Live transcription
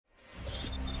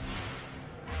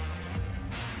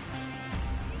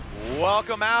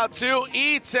Welcome out to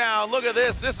E-Town. Look at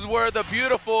this. This is where the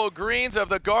beautiful greens of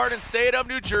the Garden State of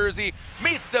New Jersey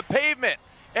meets the pavement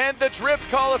and the Drift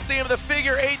Coliseum, the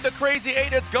Figure 8, the Crazy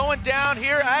 8. It's going down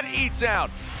here at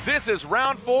E-Town. This is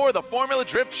round 4 of the Formula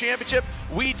Drift Championship.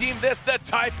 We deem this the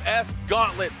Type S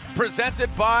Gauntlet,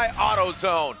 presented by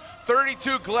AutoZone.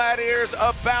 32 gladiators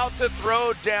about to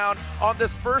throw down on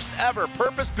this first ever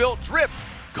purpose-built Drift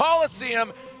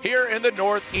Coliseum here in the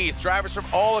Northeast. Drivers from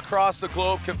all across the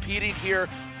globe competing here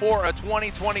for a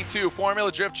 2022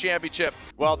 Formula Drift Championship.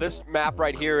 Well, this map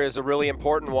right here is a really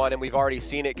important one, and we've already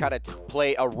seen it kind of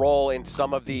play a role in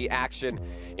some of the action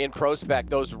in Prospect.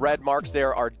 Those red marks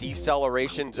there are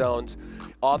deceleration zones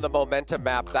on the momentum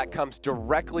map. That comes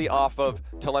directly off of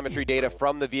telemetry data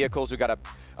from the vehicles. We've got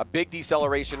a big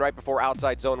deceleration right before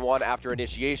outside zone 1 after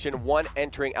initiation, one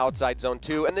entering outside zone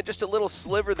 2, and then just a little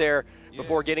sliver there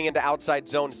before getting into outside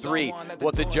zone 3.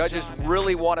 What the judges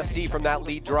really want to see from that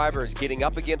lead driver is getting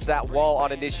up against that wall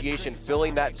on initiation,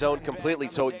 filling that zone completely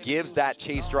so it gives that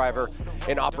chase driver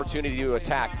an opportunity to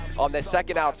attack. On the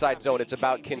second outside zone, it's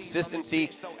about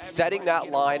consistency, setting that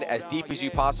line as deep as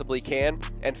you possibly can,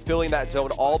 and filling that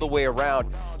zone all the way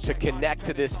around to connect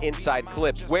to this inside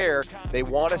clip, where they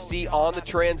want to see on the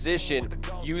transition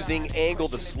using angle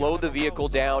to slow the vehicle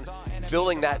down,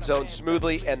 filling that zone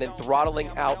smoothly, and then throttling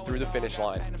out through the finish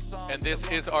line. And this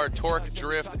is our Torque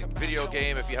Drift video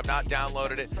game. If you have not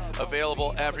downloaded it,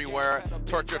 available everywhere.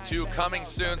 Torque Drift 2 coming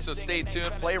soon, so stay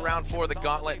tuned. Play round 4 of the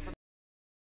Gauntlet.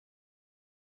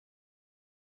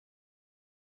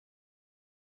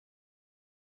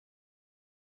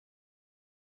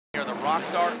 Here, the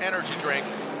Rockstar Energy Drink,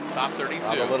 top 32.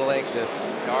 I'm a little anxious.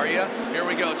 Are you? Here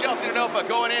we go. Chelsea Denofa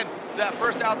going in to that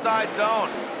first outside zone.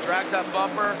 Drags that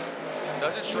bumper.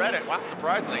 Doesn't shred it. Wow,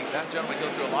 surprisingly, that gentleman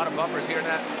goes through a lot of bumpers here in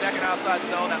that second outside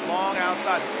zone, that long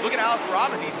outside. Look at Alec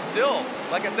Robbins. He's still,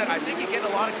 like I said, I think he's getting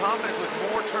a lot of confidence with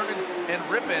more turning and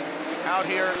ripping out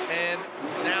here, and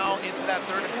now into that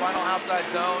third and final outside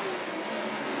zone.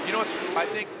 You know, I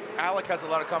think Alec has a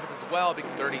lot of confidence as well, because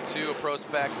 32 Pro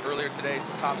Spec earlier today,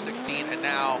 top 16, and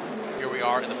now here we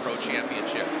are in the Pro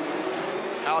Championship.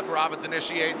 Alec Robbins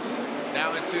initiates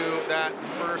now into that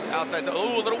first outside zone.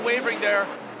 Oh, a little wavering there.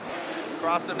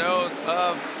 Across the nose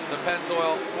of the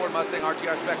Pennzoil Ford Mustang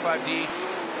RTR Spec 5D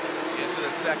into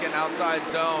the second outside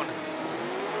zone.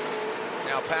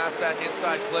 Now past that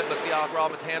inside clip, let's see how Alec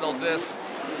Robbins handles this.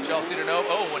 Chelsea Denofa,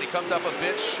 oh, when he comes up a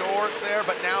bit short there,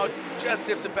 but now just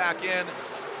dips it back in.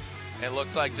 And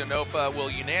looks like Denofa will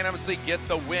unanimously get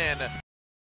the win.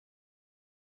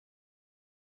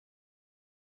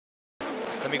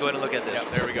 Let me go ahead and look at this. Yeah,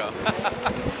 there we go.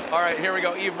 All right, here we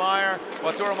go. Yves Meyer,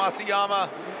 Wataru Masayama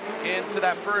into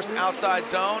that first outside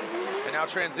zone, and now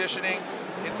transitioning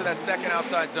into that second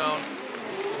outside zone.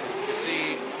 You can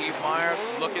see Yves Meyer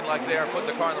looking like they are putting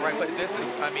the car in the right place. This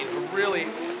is, I mean, a really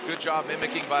good job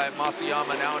mimicking by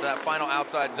Masayama now into that final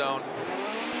outside zone.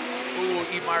 Ooh,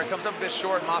 Yves Meyer comes up a bit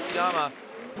short. Masayama,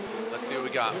 let's see what we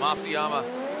got. Masayama,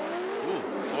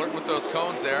 ooh, flirting with those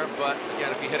cones there, but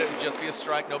again, if you hit it, it would just be a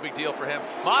strike, no big deal for him.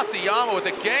 Masayama with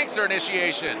a gangster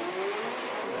initiation.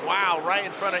 Wow, right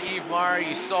in front of Yves Meyer,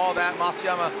 you saw that.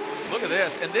 Masayama, look at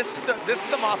this, and this is the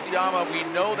Masayama we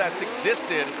know that's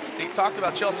existed. And he talked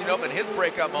about Chelsea Denofa and his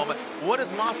breakout moment. What is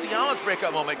Masayama's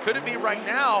breakout moment? Could it be right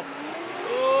now?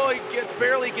 Oh, he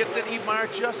barely gets in. Yves Meyer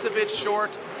just a bit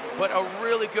short, but a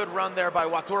really good run there by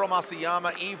Wataru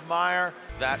Masayama. Yves Meyer,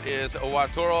 that is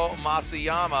Wataru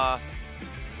Masayama.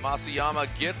 Masayama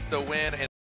gets the win. And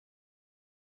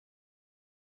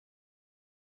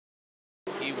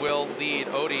he will lead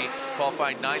Odie,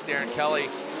 qualifying 9th. Darren Kelly,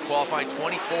 qualifying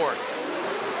 24th.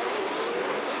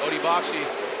 Odie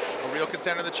Bakshis, a real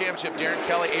contender in the championship. Darren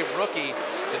Kelly, a rookie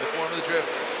in the Formula Drift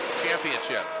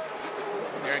Championship.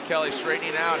 Darren Kelly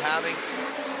straightening out, having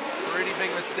a pretty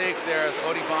big mistake there as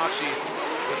Odie Bakshis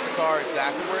puts the car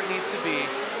exactly where it needs to be.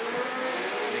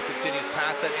 He continues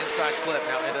past that inside clip.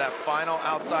 Now into that final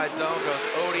outside zone goes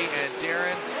Odie and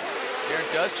Darren. Darren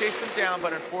does chase him down,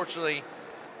 but unfortunately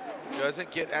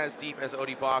doesn't get as deep as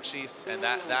Odie Bakshis, and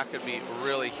that could be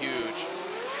really huge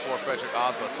for Frederick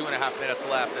Osbo. 2.5 minutes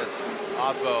left as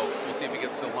Osbo, we'll see if he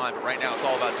gets to the line, but right now it's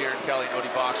all about Darren Kelly and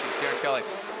Odie Bakshis. Darren Kelly,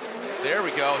 there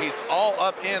we go. He's all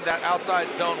up in that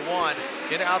outside zone 1,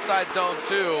 into outside zone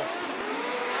 2.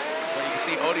 But you can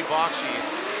see Odie Bakshis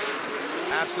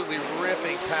absolutely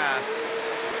ripping past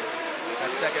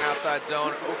that second outside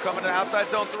zone. Oh, coming to the outside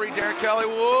zone 3, Darren Kelly,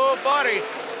 whoa, buddy.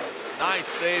 Nice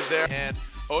save there. And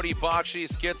Odie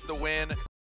Bakshis gets the win.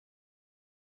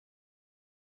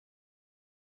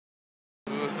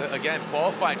 again,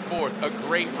 qualified fourth. A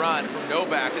great run from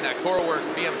Novak in that CoreWorks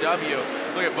BMW.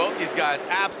 Look at both these guys,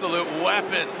 absolute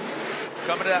weapons.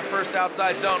 Coming to that first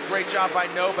outside zone, great job by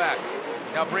Novak.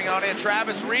 Now bring on in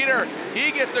Travis Reeder.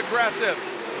 He gets aggressive.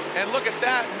 And look at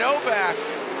that, Novak.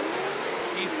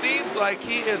 He seems like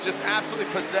he is just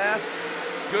absolutely possessed.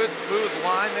 Good smooth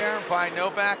line there by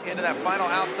Novak into that final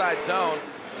outside zone.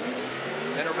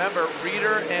 And remember,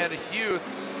 Reeder and Hughes,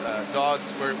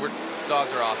 dogs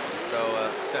are awesome.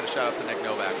 So send a shout out to Nick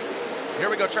Novak. Here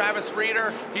we go, Travis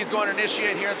Reeder. He's going to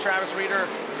initiate here. Travis Reeder,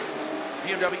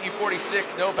 BMW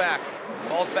E46, Novak.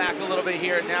 Falls back a little bit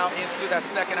here, now into that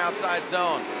second outside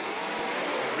zone.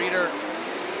 Reeder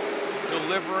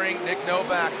delivering Nick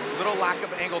Novak. Little lack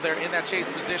of angle there in that chase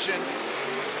position.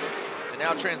 And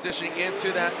now transitioning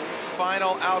into that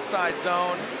final outside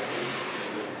zone.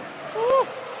 Woo!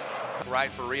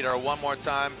 Right for Reeder one more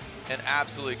time, and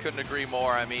absolutely couldn't agree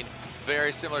more. I mean,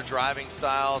 very similar driving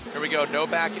styles. Here we go,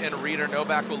 Novak and Reeder.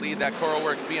 Novak will lead that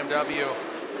CoreWorks BMW.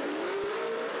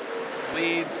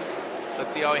 Leads.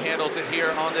 Let's see how he handles it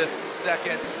here on this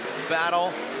second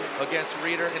battle against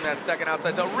Reeder in that second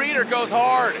outside zone. Reeder goes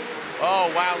hard.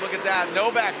 Oh, wow, look at that.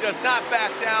 Novak does not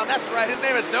back down. That's right, his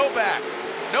name is Novak.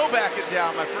 No backing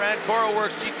down, my friend.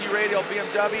 CoreWorks GT Radial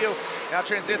BMW. Now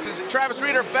transitions. Travis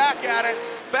Reeder back at it.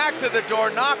 Back to the door,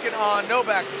 knocking on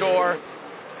Novak's door.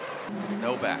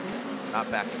 Novak, not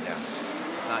backing down.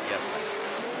 Not yes,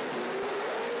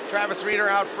 man. Travis Reeder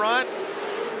out front.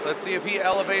 Let's see if he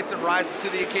elevates and rises to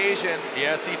the occasion.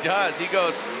 Yes, he does. He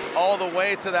goes all the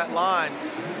way to that line,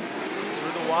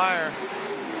 through the wire.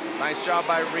 Nice job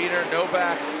by Reeder.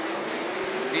 Novak,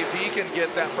 see if he can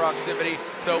get that proximity.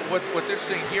 So what's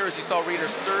interesting here is you saw Reeder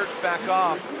surge back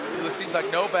off. It seems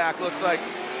like Novak looks like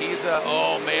he's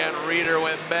oh man, Reeder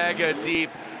went mega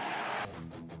deep.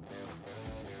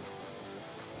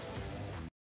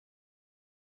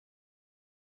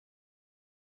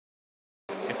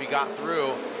 If he got through,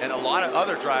 and a lot of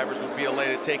other drivers would be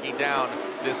elated taking down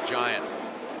this giant,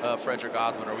 Frederick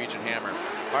Osmond, Norwegian Hammer.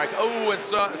 All right, oh, and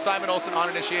Simon Olsen on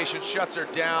initiation shuts her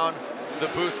down. The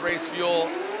Boost Race Fuel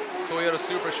Toyota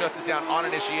Supra shuts it down on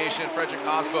initiation. Frederick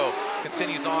Osbo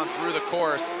continues on through the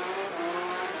course.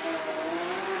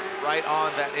 Right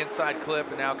on that inside clip,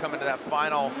 and now coming to that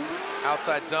final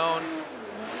outside zone.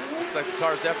 Looks like the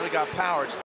car's definitely got power.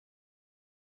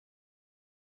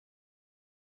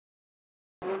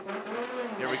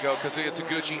 Here we go, Kazuya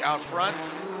Taguchi out front.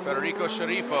 Federico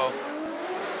Sharifo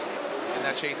in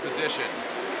that chase position.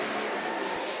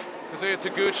 Kazuya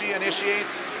Taguchi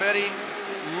initiates. Fedi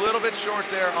a little bit short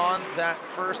there on that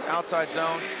first outside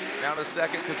zone. Down to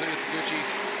second, Kazuya Taguchi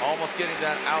almost getting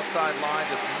that outside line,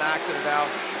 just maxing it out.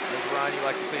 As Ryan, you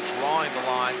like to say, drawing the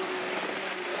line.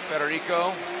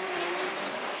 Federico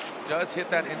does hit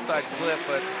that inside clip,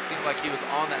 but it seemed like he was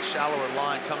on that shallower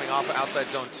line coming off of outside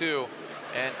zone 2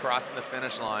 and crossing the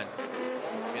finish line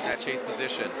in that chase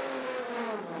position.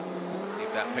 See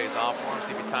if that pays off for him,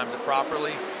 see if he times it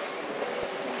properly.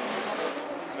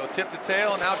 Go tip to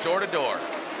tail, and now door to door.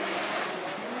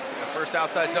 The first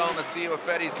outside zone, let's see what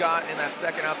Fedi's got in that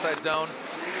second outside zone.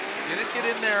 Didn't get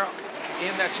in there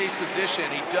in that chase position.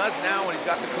 He does now when he's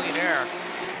got the clean air.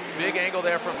 Big angle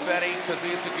there from Fedi.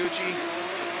 Kazuya Taguchi.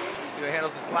 See how he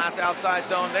handles this last outside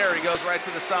zone. There he goes right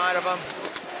to the side of him.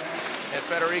 And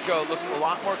Federico looks a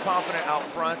lot more confident out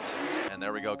front. And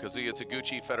there we go, Kazuya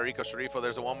Taguchi, Federico Sharifo.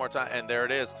 There's a one more time, and there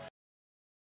it is.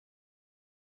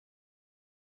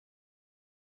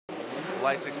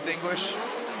 Lights extinguish.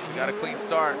 We got a clean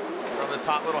start from this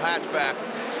hot little hatchback.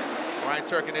 Ryan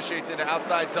Turk initiates into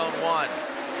outside zone 1.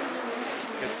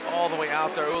 Gets all the way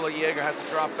out there. Ula Jaeger has to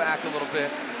drop back a little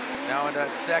bit. Now into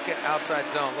that second outside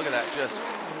zone. Look at that, just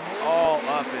all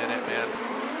up in it, man.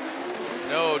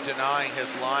 No denying his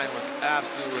line was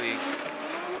absolutely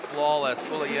flawless.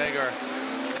 Ula Jaeger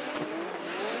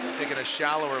taking a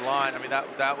shallower line. I mean,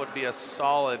 that would be a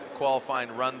solid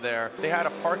qualifying run there. They had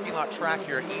a parking lot track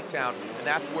here at E-Town, and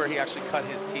that's where he actually cut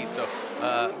his teeth. So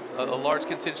a large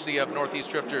contingency of Northeast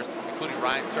drifters, including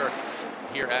Ryan Turk,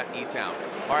 here at E-Town.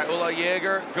 All right, Ula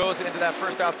Jaeger goes into that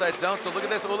first outside zone. So look at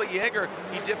this, Ula Jaeger,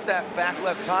 he dipped that back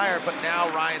left tire, but now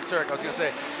Ryan Turk, I was gonna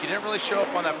say, he didn't really show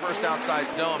up on that first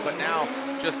outside zone, but now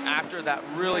just after that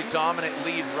really dominant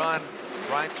lead run,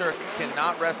 Ryan Turk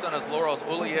cannot rest on his laurels.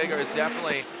 Ula Jaeger is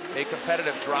definitely a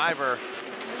competitive driver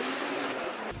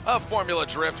of Formula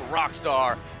Drift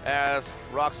Rockstar. As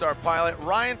Rockstar pilot,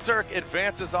 Ryan Turk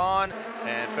advances on,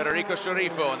 and Federico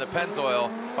Sharifo in the Pennzoil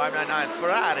 599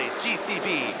 Ferrari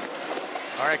GTB.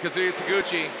 All right, Kazuya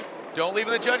Taguchi, don't leave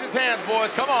in the judge's hands,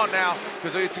 boys. Come on now.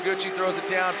 Kazuya Taguchi throws it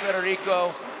down.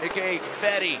 Federico, aka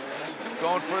Fedi,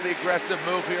 going for the aggressive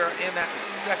move here in that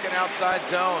second outside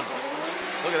zone.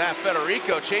 Look at that,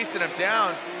 Federico chasing him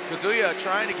down. Kazuya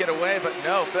trying to get away, but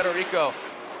no, Federico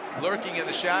lurking in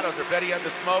the shadows, or Betty in the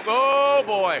smoke. Oh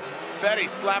boy, Fetty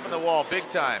slapping the wall big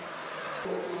time.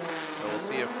 So we'll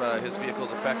see if his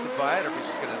vehicle's affected by it, or if he's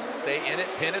just gonna stay in it,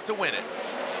 pin it to win it.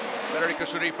 Federico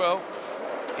Sharifo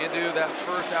into that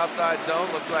first outside zone.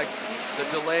 Looks like the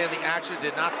delay in the action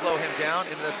did not slow him down.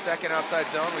 Into the second outside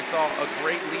zone, we saw a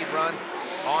great lead run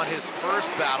on his first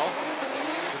battle.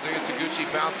 Kazuya Taguchi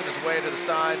bouncing his way to the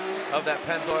side of that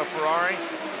Pennzoil Ferrari.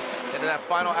 Into that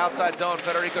final outside zone,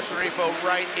 Federico Sharifo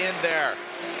right in there.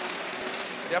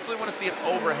 Definitely want to see an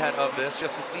overhead of this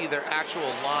just to see their actual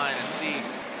line and see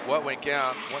what went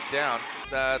down.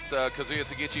 That Kazuya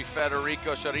Taguchi,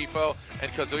 Federico Sharifo,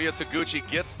 and Kazuya Taguchi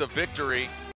gets the victory.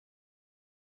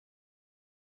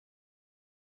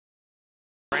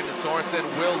 Brandon Sorensen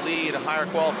will lead a higher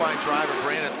qualifying driver.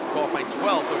 Brandon qualifying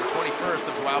 12th over 21st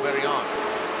of Joao Berrion.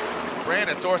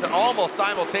 Brandon Sorensen, almost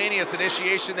simultaneous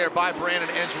initiation there by Brandon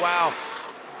and Joao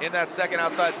in that second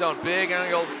outside zone. Big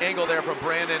angle there from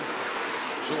Brandon.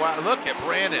 Joao, look at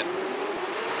Brandon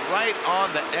right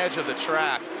on the edge of the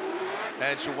track.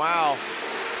 And Joao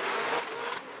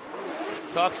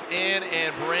tucks in,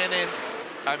 and Brandon,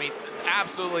 I mean,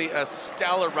 absolutely a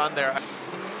stellar run there.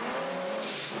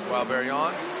 Joao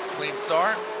Berrion, clean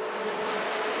start.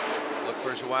 Look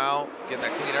for Joao, getting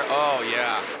that clean air. Oh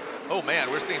yeah. Oh man,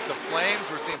 we're seeing some flames,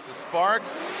 we're seeing some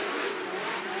sparks.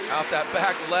 Out that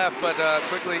back left, but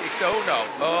quickly, oh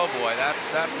no, oh boy,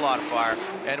 that's a lot of fire.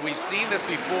 And we've seen this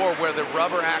before where the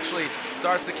rubber actually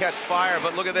starts to catch fire,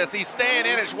 but look at this, he's staying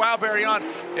in it. Joao Berrion,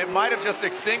 it might have just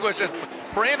extinguished this.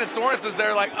 Brandon Sorensen's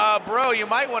there like, bro, you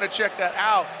might want to check that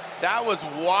out. That was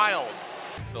wild.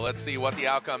 So let's see what the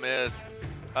outcome is.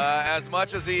 As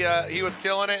much as he was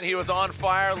killing it, he was on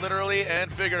fire, literally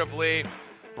and figuratively.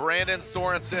 Brandon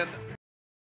Sorensen.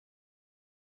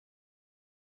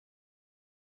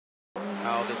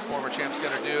 How this former champ's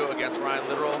gonna do against Ryan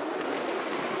Littoral.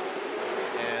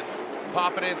 And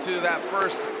popping into that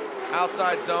first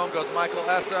outside zone goes Michael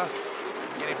Essa.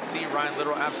 Can't even see Ryan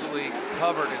Littoral, absolutely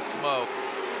covered in smoke.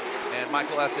 And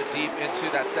Michael Essa deep into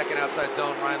that second outside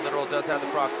zone. Ryan Littoral does have the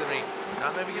proximity.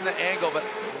 Not maybe getting the angle, but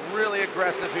really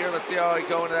aggressive here. Let's see how he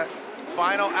go into that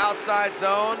final outside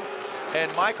zone.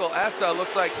 And Michael Essa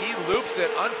looks like he loops it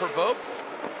unprovoked.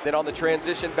 Then on the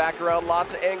transition back around,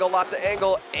 lots of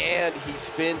angle, and he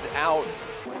spins out.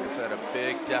 Like I said, a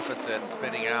big deficit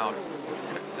spinning out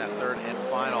in that third and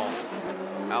final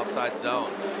outside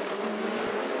zone.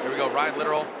 Here we go, Ryan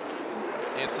Littoral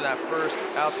into that first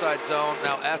outside zone.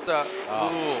 Now Essa,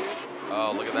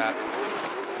 oh, look at that.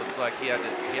 Looks like he had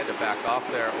to back off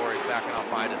there, or he's backing off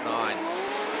by design.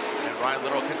 And Ryan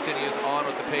Littoral continues on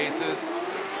with the paces.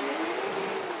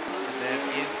 And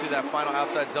then into that final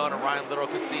outside zone, and Ryan Littoral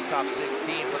could see top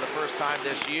 16 for the first time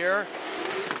this year.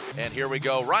 And here we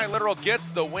go, Ryan Littoral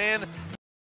gets the win.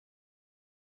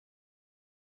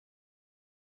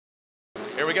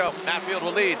 Here we go, Matt Field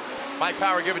will lead. Mike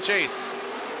Power give a chase.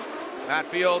 Matt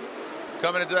Field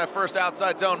coming into that first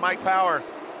outside zone. Mike Power,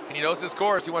 and he knows his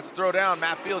course. He wants to throw down.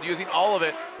 Matt Field using all of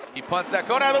it. He punts that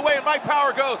cone out of the way, and Mike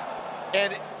Power goes.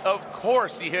 And of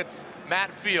course he hits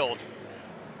Matt Field.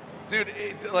 Dude,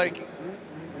 like,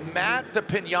 Matt the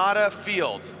Pinata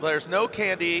Field. There's no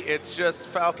candy, it's just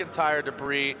Falcon tire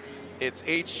debris. It's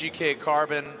HGK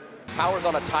carbon. Power's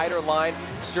on a tighter line,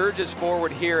 surges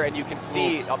forward here, and you can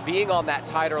see being on that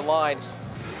tighter line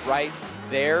right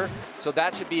there. So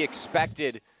that should be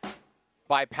expected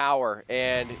by Power.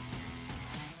 And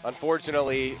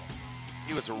unfortunately,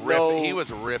 he was ripping. He was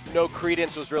ripping. No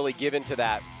credence was really given to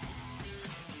that.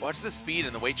 Watch the speed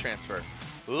and the weight transfer.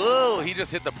 Ooh, he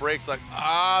just hit the brakes like,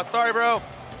 sorry, bro.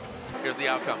 Here's the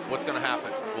outcome. What's going to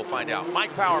happen? We'll find out.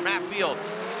 Mike Power, Matt Field,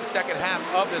 the second half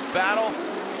of this battle.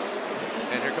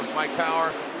 And here comes Mike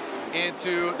Power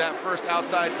into that first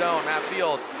outside zone. Matt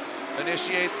Field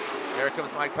initiates. Here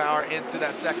comes Mike Power into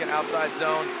that second outside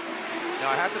zone. Now,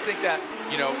 I have to think that,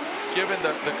 you know, given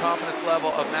the confidence level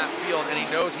of Matt Field, and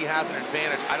he knows he has an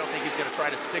advantage, I don't think he's going to try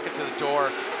to stick it to the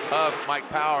door of Mike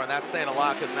Power, and that's saying a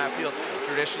lot because Matt Field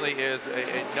traditionally is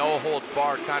a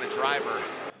no-holds-barred kind of driver.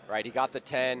 Right, he got the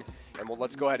 10, and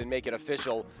let's go ahead and make it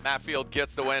official. Matt Field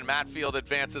gets the win. Matt Field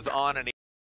advances on, and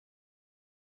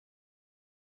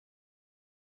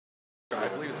I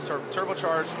believe it's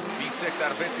turbocharged V6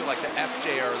 out of basically like the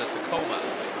FJ or the Tacoma.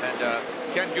 And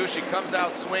Ken Gucci comes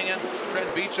out swinging.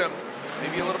 Trent Beecham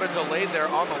maybe a little bit delayed there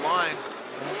on the line.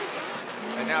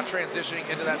 And now transitioning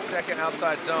into that second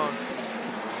outside zone.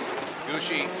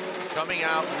 Gucci coming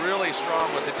out really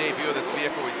strong with the debut of this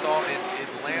vehicle. We saw in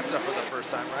Atlanta for the first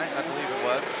time, right? I believe it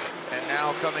was. And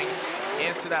now coming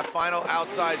into that final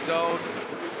outside zone,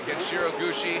 Kenshiro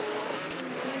Gushi,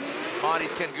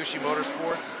 Monty's Ken Gushi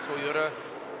Motorsports, Toyota,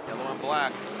 yellow and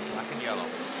black, black and yellow.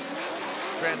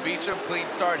 Trent Beecham, clean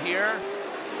start here.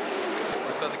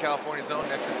 For Southern California zone,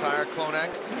 Nexon Tire, Clone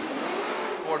X.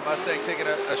 Ford Mustang taking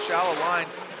a shallow line.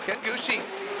 Ken Gushi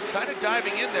kind of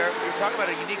diving in there. We were talking about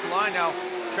a unique line now.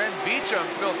 Trent Beecham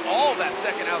fills all of that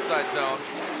second outside zone.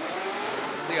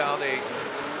 Let's see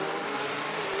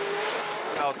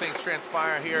how things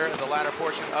transpire here in the latter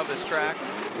portion of this track.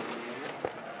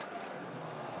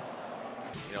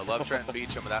 You know, love Trent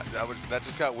Beecham. That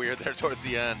just got weird there towards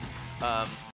the end.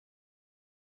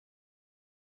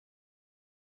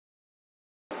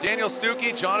 Daniel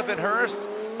Stuckey, Jonathan Hurst.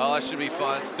 Oh, that should be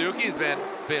fun. Stuckey's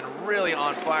been really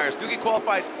on fire. Stuckey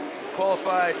qualified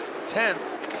 10th.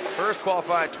 Hurst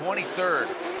qualified 23rd.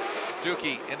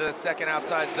 Stuckey into the second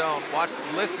outside zone.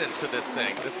 Listen to this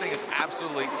thing. This thing is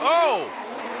absolutely, oh!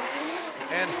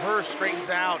 And Hurst straightens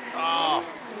out. Oh.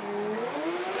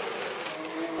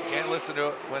 Can't listen to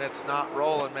it when it's not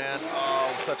rolling, man.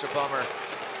 Oh, such a bummer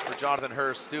for Jonathan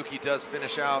Hurst. Stuckey does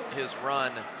finish out his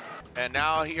run. And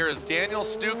now here is Daniel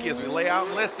Stuckey as we lay out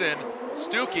and listen.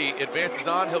 Stuckey advances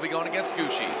on. He'll be going against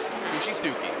Gushi. Gushi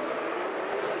Stuckey.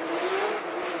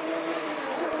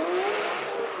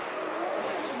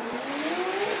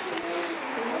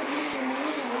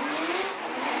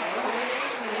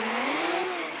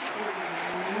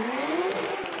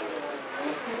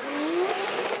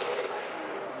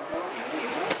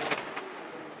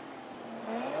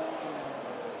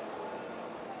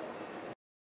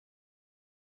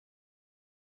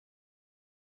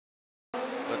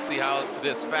 Let's see how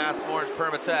this fast orange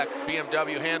Permatex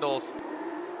BMW handles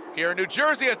here in New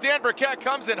Jersey as Dan Burkett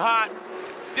comes in hot.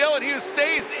 Dylan Hughes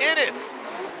stays in it.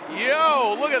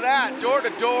 Yo, look at that, door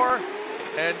to door.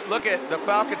 And look at the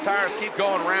Falcon tires keep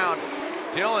going around.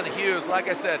 Dylan Hughes, like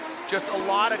I said, just a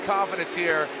lot of confidence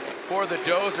here for the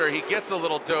dozer. He gets a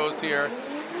little doze here.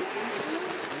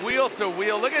 Wheel to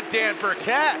wheel, look at Dan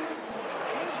Burkett.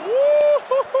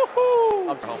 Woo-hoo-hoo-hoo.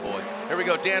 I'm homeboy. Here we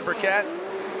go, Dan Burkett.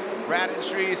 Rat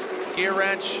Industries, gear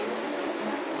wrench,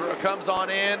 comes on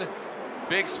in,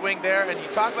 big swing there, and you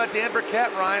talk about Dan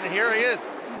Burkett, Ryan, and here he is,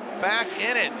 back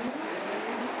in it.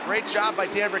 Great job by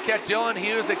Dan Burkett. Dylan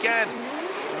Hughes again,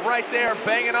 right there,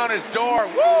 banging on his door.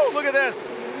 Woo, look at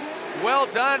this. Well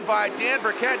done by Dan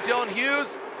Burkett, Dylan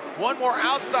Hughes. One more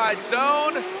outside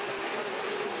zone.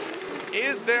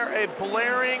 Is there a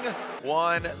blaring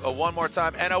one more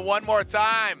time, and a one more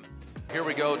time. Here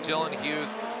we go, Dylan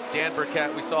Hughes, Dan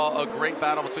Burkett. We saw a great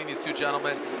battle between these two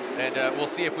gentlemen, and we'll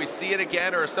see if we see it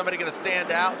again, or is somebody gonna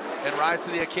stand out and rise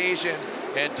to the occasion.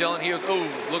 And Dylan Hughes, oh,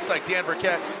 looks like Dan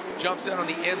Burkett jumps in on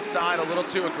the inside a little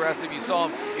too aggressive. You saw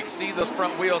him exceed those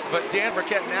front wheels, but Dan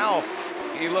Burkett now,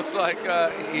 he looks like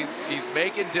he's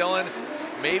making Dylan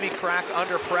maybe crack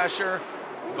under pressure,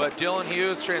 but Dylan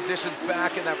Hughes transitions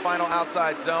back in that final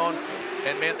outside zone.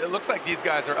 And man, it looks like these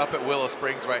guys are up at Willow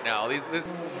Springs right now. Let's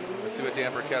see what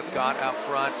Dan Burkett's got out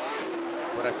front.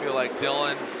 But I feel like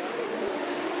Dylan,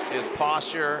 his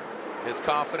posture, his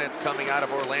confidence coming out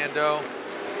of Orlando,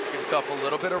 give himself a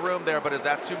little bit of room there, but is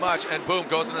that too much? And boom,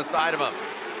 goes in the side of him.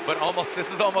 But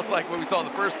this is almost like what we saw in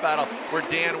the first battle, where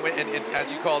Dan went, and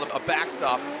as you called him, a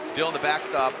backstop. Dylan the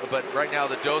backstop, but right now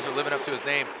the dozer living up to his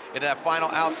name. In that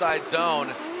final outside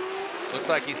zone, looks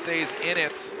like he stays in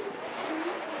it.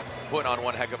 Putting on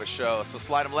one heck of a show. So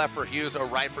slide him left for Hughes or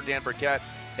right for Dan Burkett,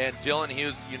 and Dylan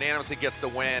Hughes unanimously gets the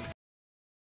win.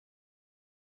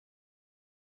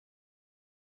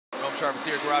 Rome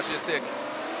Charpentier Garagistic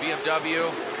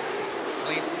BMW,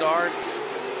 clean start.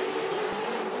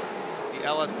 The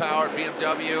LS powered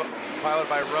BMW, piloted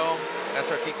by Rome,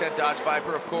 SRT10 Dodge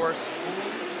Viper, of course.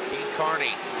 Dean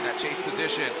Carney in that chase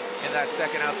position in that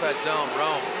second outside zone.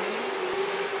 Rome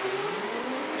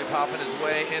popping his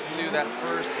way into that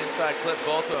first inside clip,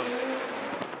 both of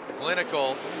them.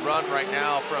 Clinical run right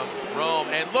now from Rome,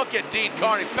 and look at Dean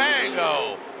Carney,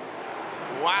 bango!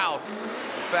 Wow,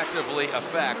 effectively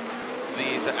affect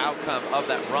the outcome of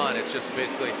that run. It's just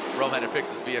basically Rome had to fix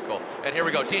his vehicle. And here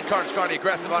we go, Dean Carney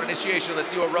aggressive on initiation. Let's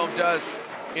see what Rome does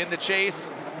in the chase.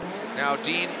 Now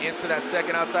Dean into that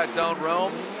second outside zone,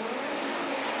 Rome.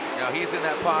 Now he's in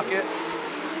that pocket.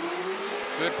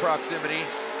 Good proximity.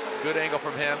 Good angle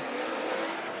from him.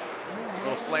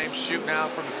 Little flames shooting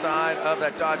out from the side of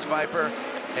that Dodge Viper,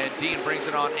 and Dean brings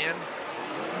it on in.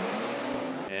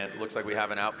 And it looks like we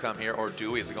have an outcome here, or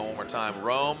do we? Is it going one more time?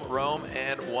 Rome,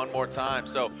 and one more time.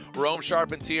 So Rome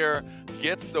Charpentier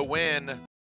gets the win.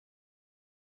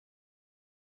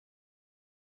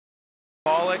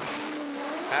 Pollock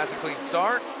has a clean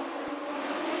start.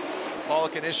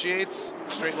 Pollock initiates,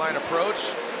 straight line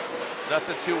approach.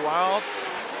 Nothing too wild,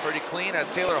 pretty clean as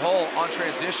Taylor Hull on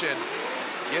transition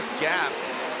gets gapped.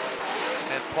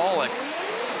 And Pollock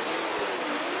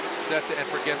sets it and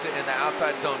forgets it in the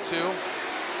outside zone 2.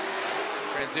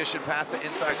 Transition past the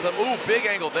inside clip. Ooh, big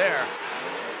angle there.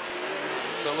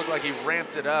 So it looked like he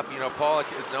ramped it up. You know, Pollock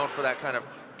is known for that kind of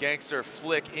gangster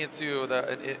flick into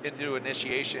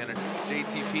initiation. And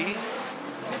JTP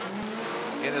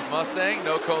in his Mustang,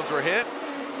 no cones were hit.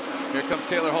 Here comes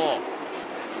Taylor Hull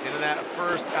into that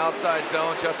first outside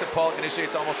zone. Justin Pollock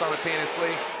initiates almost simultaneously.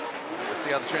 Let's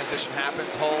see how the transition happens.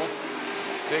 Hull,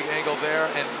 big angle there,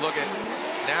 and look at,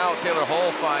 now Taylor Hull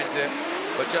finds it,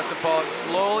 but Justin Pollock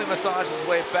slowly massages his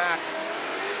way back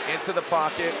into the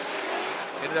pocket,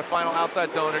 into the final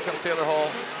outside zone. Here comes Taylor Hull.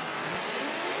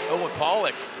 Oh, and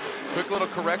Pollock, quick little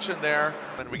correction there.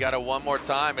 And we got it one more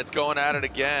time. It's going at it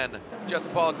again.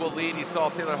 Justin Pollock will lead. You saw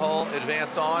Taylor Hull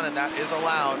advance on, and that is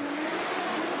allowed.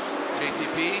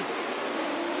 JTP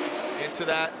into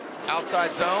that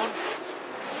outside zone.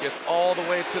 Gets all the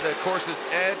way to the course's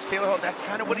edge. Taylor Hull, that's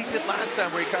kind of what he did last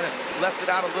time, where he kind of left it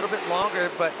out a little bit longer,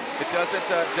 but it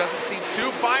doesn't seem too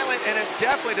violent, and it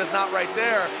definitely does not right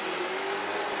there.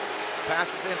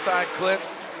 Passes inside clip,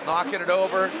 knocking it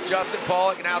over. Justin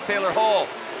Pollock, and now Taylor Hull.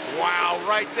 Wow,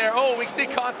 right there. Oh, we see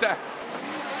contact.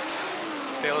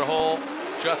 Taylor Hull,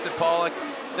 Justin Pollock,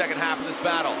 second half of this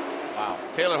battle. Wow.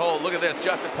 Taylor Hull, look at this.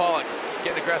 Justin Pollock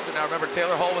getting aggressive now. Remember,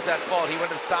 Taylor Hull was at fault. He went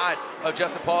to the side of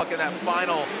Justin Pollock in that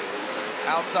final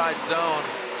outside zone.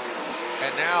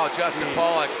 And now Justin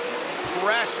Pollock,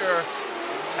 pressure,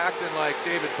 acting like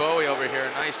David Bowie over here.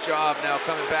 Nice job now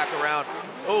coming back around.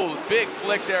 Oh, big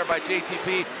flick there by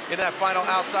JTP in that final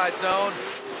outside zone.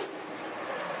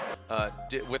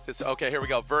 With this, okay, here we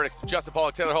go. Verdict, Justin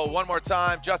Pollock, Taylor Hull, one more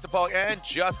time. Justin Pollock and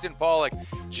Justin Pollock.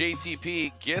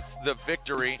 JTP gets the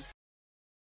victory.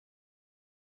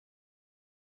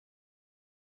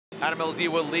 Adam LZ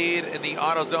will lead in the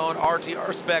AutoZone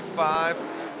RTR Spec 5.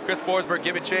 Chris Forsberg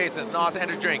giving chase as Nas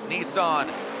Drink, Nissan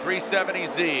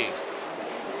 370Z.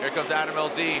 Here comes Adam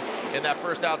LZ in that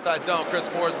first outside zone. Chris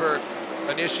Forsberg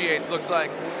initiates, looks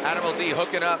like Adam LZ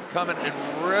hooking up, coming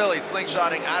and really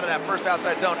slingshotting out of that first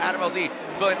outside zone. Adam LZ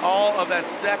filling all of that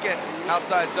second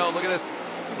outside zone. Look at this,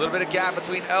 a little bit of gap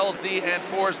between LZ and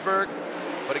Forsberg.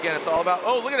 But again, it's all about,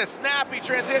 oh, look at this snappy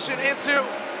transition into,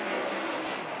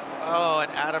 oh,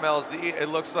 and Adam LZ, it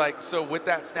looks like, so with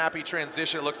that snappy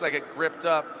transition, it looks like it gripped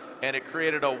up and it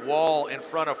created a wall in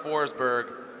front of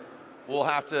Forsberg. We'll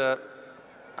have to,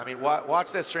 I mean,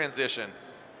 watch this transition.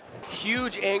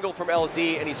 Huge angle from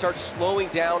LZ, and he starts slowing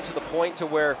down to the point to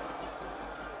where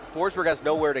Forsberg has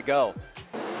nowhere to go.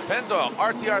 Pennzoil,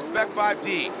 RTR Spec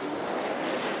 5D.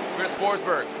 Chris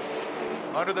Forsberg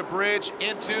under the bridge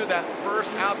into that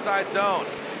first outside zone.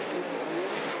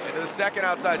 Into the second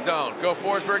outside zone. Go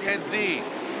Forsberg and Z.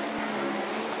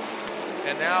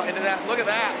 And now into that, look at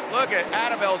that. Look at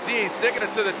Adam LZ sticking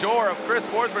it to the door of Chris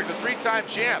Forsberg, the three-time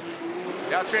champ.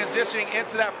 Now transitioning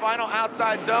into that final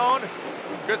outside zone.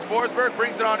 Chris Forsberg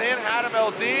brings it on in, Adam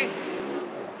LZ.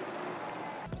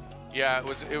 Yeah,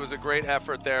 it was a great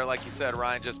effort there, like you said,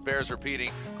 Ryan, just bears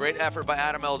repeating. Great effort by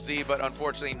Adam LZ, but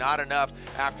unfortunately not enough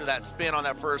after that spin on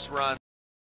that first run.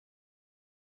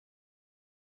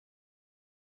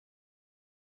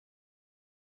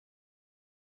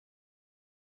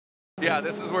 Yeah,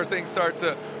 this is where things start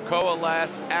to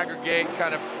coalesce, aggregate,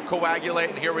 kind of coagulate,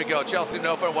 and here we go. Chelsea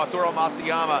Nofa and Wataru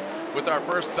Masayama with our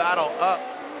first battle up.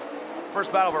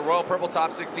 First battle of a Royal Purple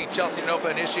Top 16. Chelsea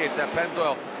Nofa initiates that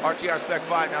Pennzoil RTR Spec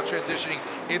 5, now transitioning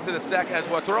into the second as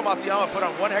Wataru Masayama put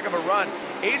on one heck of a run.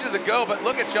 Ages to go, but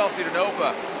look at Chelsea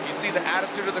Nofa. You see the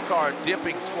attitude of the car,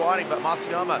 dipping, squatting, but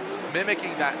Masayama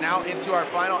mimicking that now into our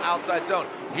final outside zone.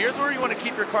 Here's where you want to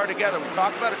keep your car together. We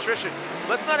talked about attrition.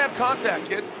 Let's not have contact,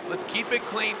 kids. Let's keep it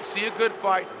clean, see a good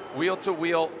fight, wheel to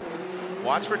wheel.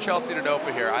 Watch for Chelsea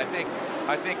Nofa here. I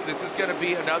think this is going to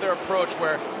be another approach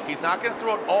where he's not going to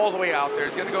throw it all the way out there.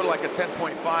 He's going to go to like a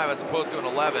 10.5 as opposed to an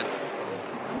 11.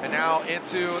 And now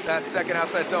into that second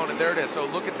outside zone, and there it is. So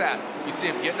look at that. You see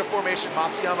him get into formation.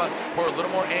 Masayama pour a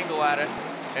little more angle at it.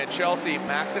 And Chelsea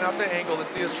maxing out the angle.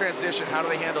 Let's see his transition. How do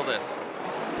they handle this?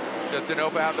 Does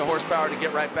Denofa have the horsepower to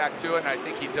get right back to it? And I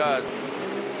think he does.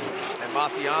 And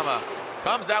Masayama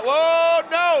comes out. Whoa,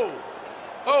 no!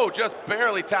 Oh, just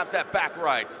barely taps that back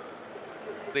right.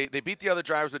 They beat the other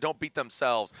drivers, but don't beat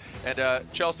themselves. And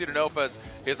Chelsea Denofa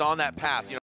is on that path.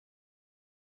 You know,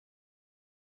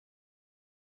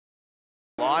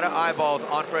 a lot of eyeballs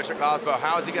on Frederick Osbo.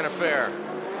 How is he going to fare?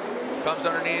 Comes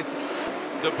underneath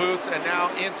the boots, and now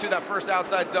into that first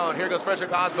outside zone. Here goes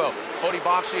Frederick Osbo. Odie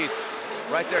Bakshis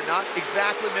right there, not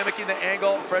exactly mimicking the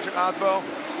angle. Frederick Osbo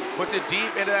puts it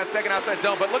deep into that second outside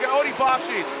zone, but look at Odie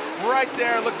Bakshis right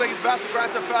there. Looks like he's about to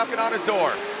grant a falcon on his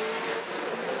door.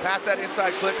 Past that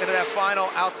inside clip into that final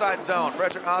outside zone.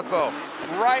 Frederick Osbo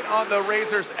right on the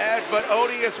razor's edge, but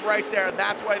Odie is right there, and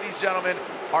that's why these gentlemen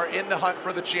are in the hunt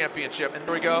for the championship. And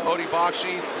here we go, Odie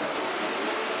Bakshis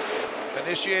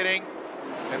initiating,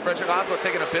 and Frederick Osbo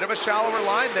taking a bit of a shallower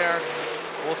line there.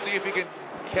 We'll see if he can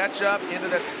catch up into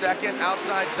that second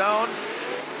outside zone.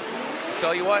 I'll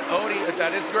tell you what, Odie,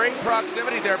 that is great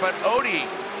proximity there, but Odie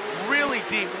really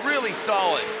deep, really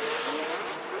solid.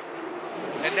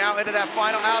 And now into that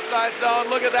final outside zone.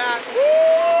 Look at that.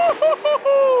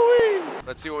 Woo-hoo-hoo-hoo-wee.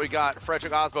 Let's see what we got.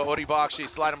 Frederick Osbo, Odie Bakshi,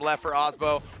 slide him left for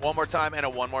Osbo. One more time and a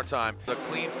one more time. The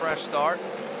clean, fresh start,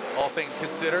 all things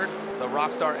considered. The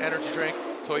Rockstar Energy Drink,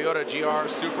 Toyota GR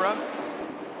Supra.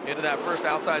 Into that first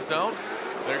outside zone.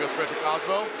 There goes Frederick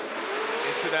Osbo.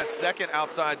 Into that second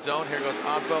outside zone. Here goes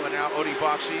Osbo and now Odie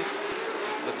Bakshis.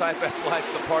 The Type S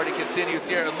Lights, the party continues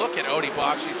here. And look at Odie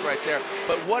Bakshis right there.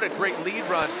 But what a great lead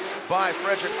run by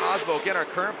Frederick Osbo. Again, our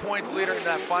current points leader in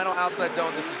that final outside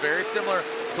zone. This is very similar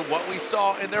to what we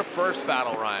saw in their first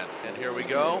battle, Ryan. And here we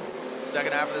go.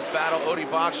 Second half of this battle, Odie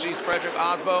Bakshis, Frederick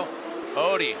Osbo.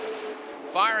 Odie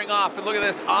firing off, and look at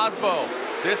this, Osbo.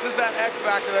 This is that X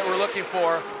factor that we're looking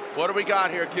for. What do we got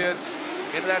here, kids?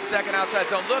 Into that second outside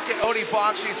zone. Look at Odie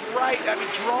Bakshis right,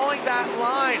 drawing that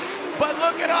line. But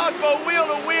look at Osbo, wheel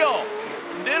to wheel.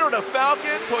 Nitto to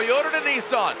Falcon, Toyota to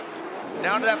Nissan.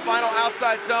 Now to that final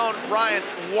outside zone, Ryan,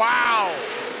 wow.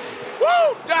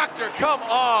 Woo, doctor, come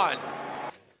on.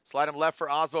 Slide him left for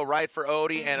Osbo, right for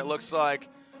Odie, and it looks like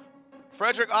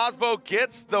Frederick Osbo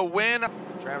gets the win.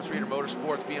 Travis Reeder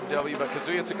Motorsports, BMW, but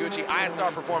Kazuya Taguchi,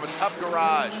 ISR Performance, up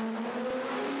garage.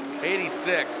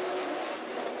 86.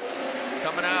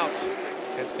 Coming out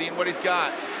and seeing what he's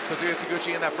got. Kazuya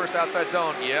Taguchi in that first outside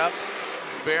zone. Yep.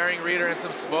 Bearing Reeder in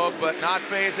some smoke, but not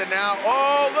phased. And now,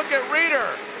 oh, look at Reeder.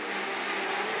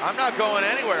 I'm not going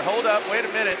anywhere. Hold up, wait a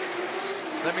minute.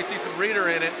 Let me see some Reeder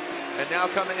in it. And now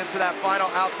coming into that final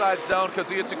outside zone,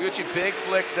 Kazuya Taguchi, big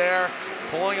flick there,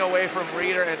 pulling away from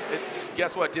Reeder, and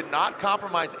guess what? Did not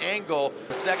compromise angle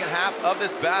the second half of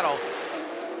this battle.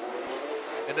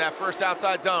 Into that first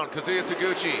outside zone, Kazuya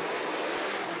Taguchi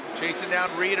chasing down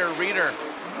Reeder. Reeder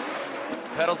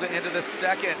pedals it into the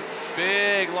second.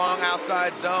 Big, long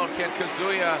outside zone. Can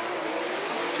Kazuya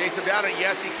chase him down? And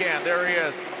yes, he can. There he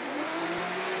is.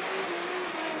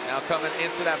 Now coming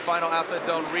into that final outside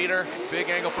zone, Reeder. Big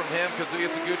angle from him, Kazuya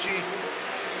Taguchi.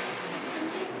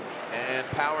 And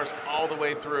powers all the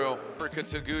way through for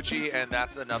Taguchi, and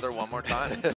that's another one more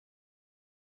time. So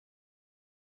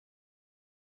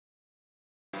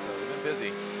we've been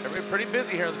busy. Everybody pretty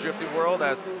busy here in the drifting world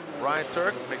as Ryan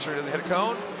Turk, make sure he doesn't hit a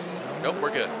cone. Nope,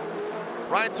 we're good.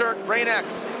 Ryan Turk, Rain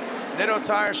X, Nitto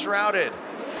Tire Shrouded,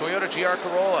 Toyota GR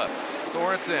Corolla,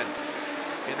 Sorensen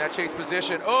in that chase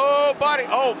position. Oh, body,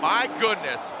 oh my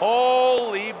goodness.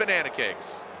 Holy banana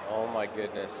cakes. Oh my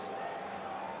goodness.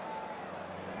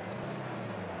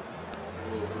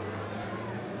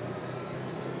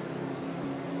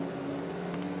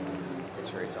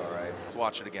 It's all right. Let's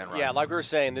watch it again, Ryan. Yeah, like we were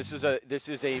saying, this is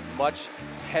a much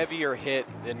heavier hit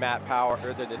than Mike Power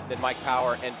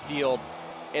and Field,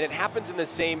 and it happens in the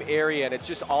same area, and it's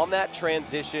just on that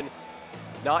transition,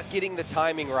 not getting the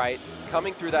timing right,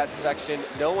 coming through that section,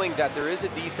 knowing that there is a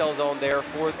decel zone there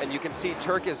and you can see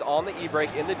Turk is on the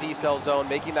e-brake in the decel zone,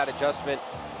 making that adjustment,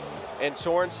 and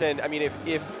Sorensen, I mean,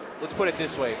 if let's put it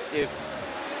this way, if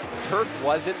Turk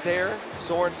wasn't there,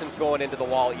 Sorensen's going into the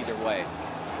wall either way.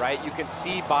 Right? You can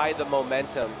see by the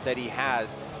momentum that he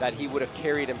has that he would have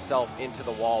carried himself into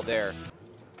the wall there.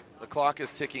 The clock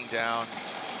is ticking down.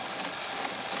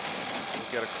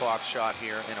 We'll get a clock shot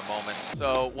here in a moment.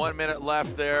 So 1 minute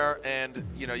left there, and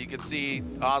you know, you can see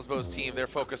Osbo's team, they're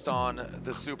focused on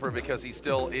the Super because he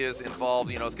still is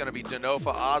involved. You know, it's going to be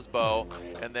Denofa Osbo,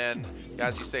 and then,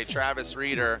 as you say, Travis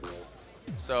Reeder.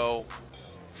 So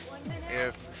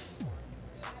if,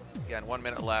 again, 1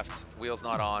 minute left, wheels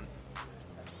not on.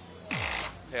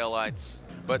 Taillights,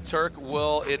 but Turk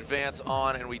will advance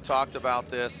on, and we talked about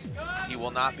this. He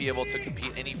will not be able to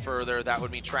compete any further. That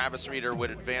would mean Travis Reeder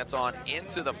would advance on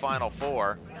into the Final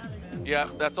Four. Yeah,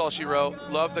 that's all she wrote.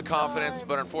 Love the confidence,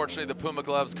 but unfortunately the Puma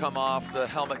gloves come off, the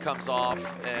helmet comes off,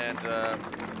 and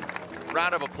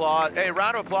round of applause. Hey,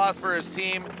 round of applause for his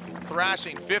team.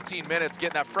 Thrashing 15 minutes,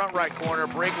 getting that front right corner,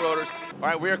 brake rotors. All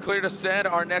right, we are clear to send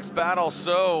our next battle.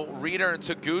 So Reeder and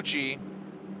Taguchi,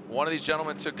 one of these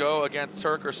gentlemen to go against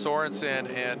Turk or Sorensen,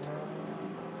 and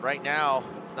right now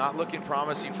It's not looking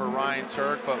promising for Ryan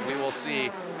Turk, but we will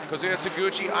see. Kazuya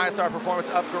Taguchi, ISR Performance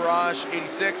Up Garage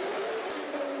 86.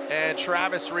 And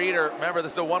Travis Reeder, remember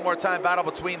this is a one more time battle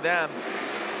between them.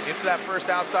 Into that first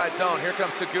outside zone, here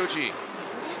comes Taguchi.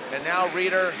 And now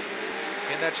Reeder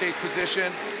in that chase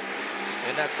position,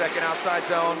 in that second outside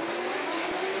zone.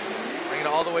 Bringing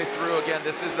it all the way through again,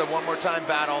 this is the one more time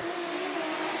battle.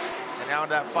 And now in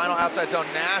that final outside zone,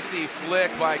 nasty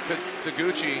flick by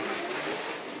Taguchi.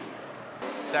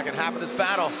 Second half of this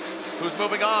battle, who's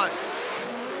moving on?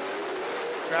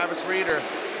 Travis Reeder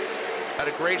had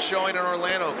a great showing in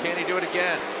Orlando. Can he do it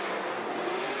again?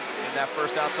 In that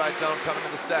first outside zone coming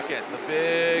to the second. The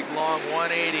big, long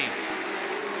 180.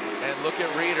 And look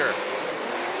at Reeder.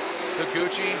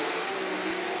 Taguchi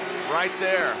right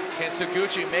there. Can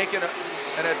Taguchi make an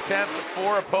attempt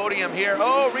for a podium here?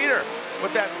 Oh, Reeder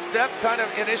with that stepped kind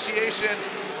of initiation.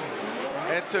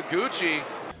 And Taguchi,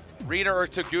 Reeder or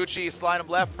Taguchi, slide him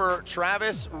left for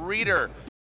Travis Reeder.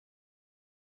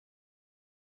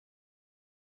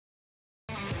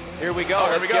 Here we go.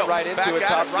 Let's get right into it.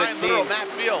 Top 16. Little, Matt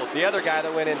Field. The other guy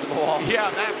that went into the wall.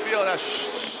 Yeah, Matt Field.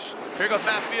 Here goes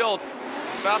Matt Field.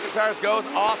 Falcon Tires goes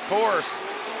off course.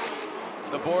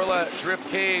 The Borla Drift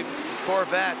Cave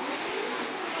Corvette.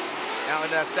 Now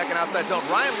into that second outside zone.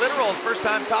 Ryan Littoral, first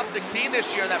time top 16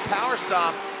 this year in that power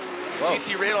stop. Whoa.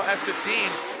 GT Radel S15.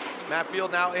 Matt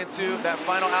Field now into that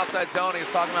final outside zone. He was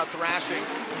talking about thrashing.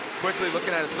 Quickly looking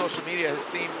at his social media, his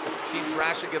team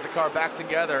thrashing, get the car back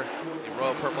together. The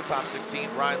Royal Purple top 16,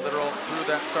 Ryan Littoral through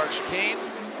that start chicane.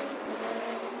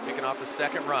 Kicking off the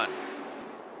second run.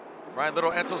 Ryan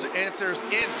Littoral enters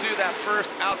into that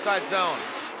first outside zone.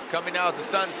 Coming now as the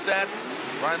sun sets,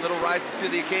 Ryan Littoral rises to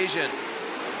the occasion.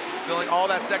 Filling all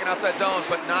that second outside zone,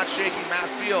 but not shaking Matt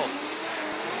Field.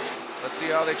 Let's see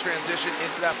how they transition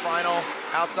into that final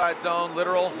outside zone.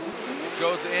 Littoral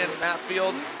goes in, Matt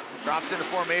Field drops into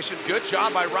formation. Good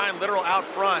job by Ryan Littoral out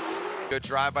front. Good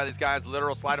drive by these guys.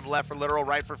 Littoral, slide him left for Littoral,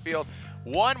 right for Field.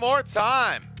 One more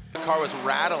time. The car was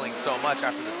rattling so much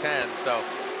after the 10, so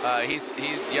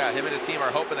him and his team are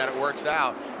hoping that it works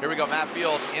out. Here we go, Matt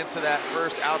Field into that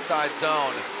first outside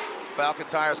zone. Falcon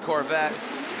Tires Corvette.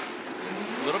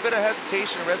 A little bit of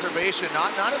hesitation and reservation,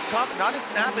 not as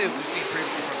snappy as we've seen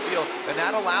previously from Field, and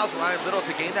that allows Ryan Littoral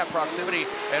to gain that proximity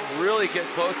and really get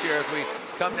close here as we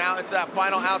come now into that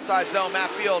final outside zone. Matt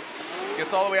Field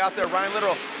gets all the way out there, Ryan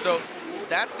Littoral. So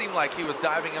that seemed like he was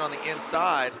diving in on the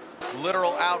inside.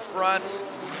 Littoral out front,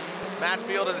 Matt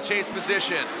Field in the chase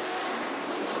position.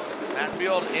 Matt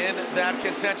Field in that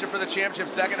contention for the championship,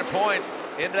 second in points.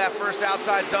 Into that first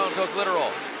outside zone goes Littoral.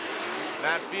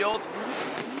 Matt Field,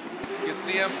 you can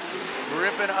see him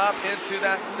ripping up into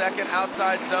that second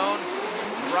outside zone,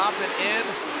 dropping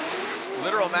in.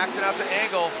 Littoral maxing out the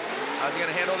angle. How's he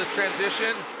gonna handle this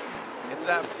transition? Into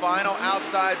that final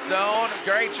outside zone.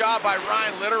 Great job by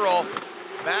Ryan Littoral.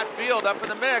 Matt Field up in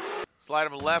the mix. Slide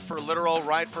him left for Littoral,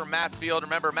 right for Matt Field.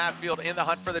 Remember, Matt Field in the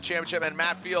hunt for the championship, and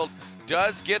Matt Field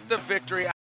does get the victory.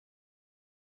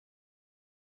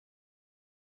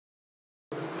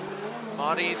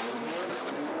 Audis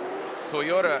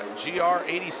Toyota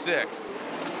GR86.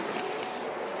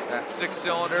 That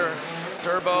 6-cylinder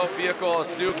turbo vehicle of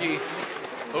Stuckey.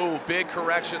 Oh, big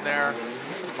correction there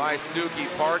by Stuckey,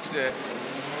 parks it.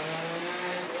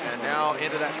 And now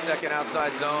into that second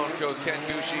outside zone goes Ken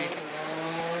Gushi.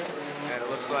 And it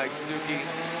looks like Stuckey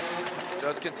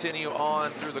does continue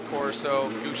on through the course, so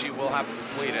Gushi will have to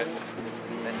complete it.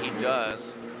 And he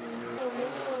does.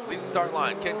 Leaves the start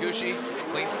line. Ken Gushi,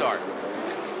 clean start.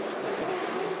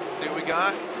 Let's see what we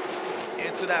got.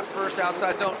 Into that first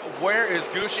outside zone. Where is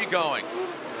Gushi going?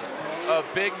 A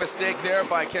big mistake there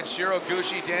by Kenshiro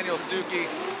Gushi, Daniel Stuckey.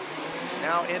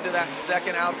 Now into that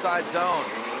second outside zone.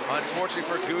 Unfortunately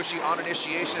for Gushi on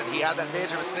initiation, he had that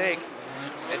major mistake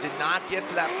and did not get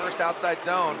to that first outside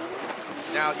zone.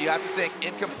 Now you have to think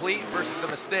incomplete versus a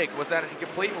mistake. Was that an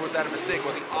incomplete or was that a mistake?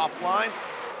 Was he offline?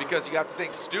 Because you have to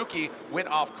think Stuckey went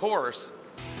off course.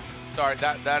 Sorry,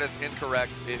 that is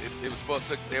incorrect. It was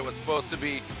supposed to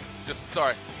be just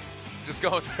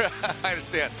going through. I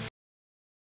understand.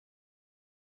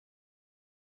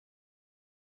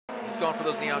 He's going for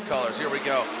those neon colors. Here we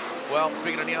go. Well,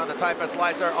 speaking of neon, the Type S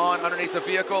lights are on underneath the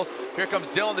vehicles. Here comes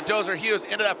Dylan the Dozer Hughes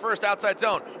into that first outside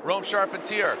zone. Rome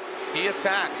Charpentier, he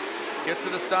attacks, gets to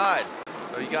the side.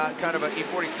 So you got kind of an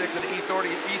E46 and an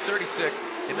E36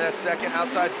 into that second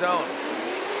outside zone.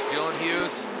 Dylan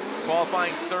Hughes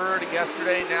qualifying third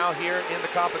yesterday, now here in the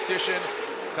competition.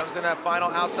 Comes in that final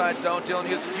outside zone. Dylan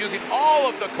Hughes using all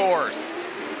of the course.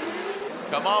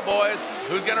 Come on, boys.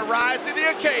 Who's gonna rise to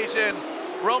the occasion?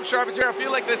 Rome Charpentier, I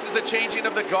feel like this is the changing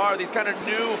of the guard. These kind of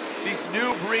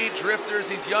new breed drifters,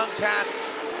 these young cats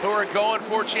who are going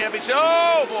for championship.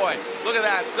 Oh boy, look at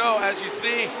that. So as you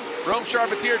see, Rome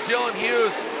Charpentier, Dylan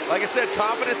Hughes, like I said,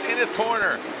 confidence in his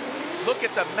corner. Look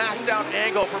at the maxed out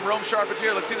angle from Rome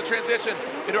Charpentier. Let's see the transition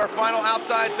into our final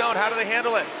outside zone. How do they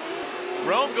handle it?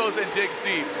 Rome goes and digs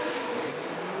deep.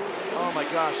 Oh my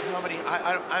gosh, how many?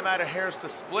 I'm out of hairs to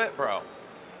split, bro.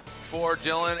 For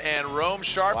Dylan and Rome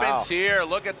Charpentier. Wow.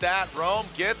 Look at that. Rome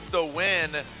gets the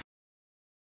win.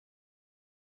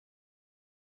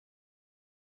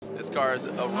 This car is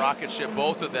a rocket ship,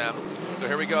 both of them. So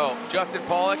here we go. Justin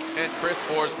Pollock and Chris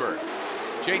Forsberg.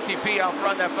 JTP out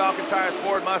front, that Falcon Tires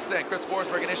Ford Mustang. Chris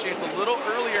Forsberg initiates a little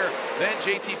earlier than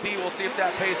JTP. We'll see if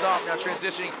that pays off. Now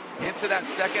transitioning into that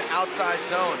second outside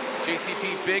zone.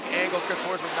 JTP, big angle. Chris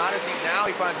Forsberg not as deep. Now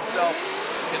he finds himself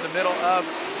in the middle of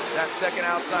that second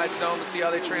outside zone. Let's see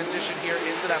how they transition here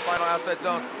into that final outside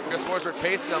zone. Chris Forsberg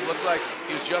paces them. Looks like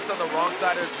he was just on the wrong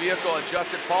side of his vehicle, and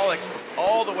Justin Pollock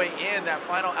all the way in that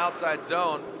final outside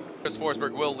zone. Chris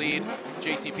Forsberg will lead.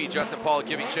 JTP, Justin Pollock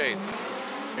giving chase.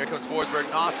 Here comes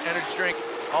Forsberg. NOS energy drink,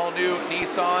 all new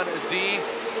Nissan Z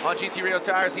on GT Reno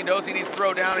tires. He knows he needs to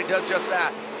throw down. He does just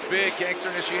that. Big gangster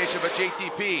initiation, but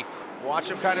JTP, watch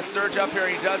him kind of surge up here.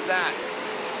 He does that.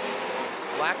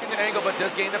 Lacking the angle, but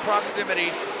does gain the proximity.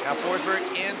 Now Forsberg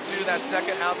into that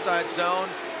second outside zone.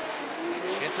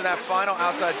 Into that final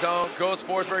outside zone goes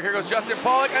Forsberg. Here goes Justin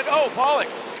Pollock, and oh, Pollock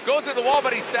goes into the wall,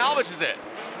 but he salvages it.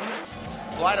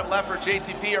 Slide up left for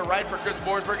JTP or right for Chris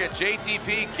Forsberg, and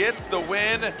JTP gets the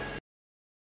win.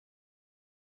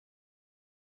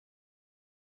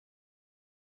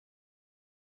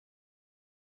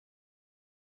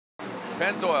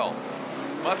 Pennzoil,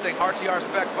 Mustang RTR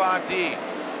Spec 5D.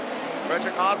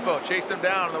 Frederick Osbo chase him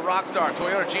down on the Rockstar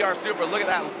Toyota GR Supra. Look at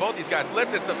that, both these guys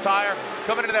lifted some tire,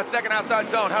 coming into that second outside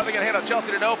zone. How are they gonna handle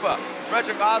Chelsea Denofa?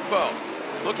 Frederick Osbo.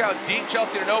 Look how deep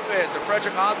Chelsea Denofa is, and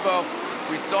Frederick Osbo,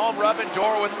 we saw him rubbing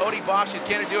door with Odi Boxes.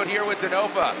 Can he do it here with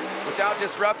Denofa without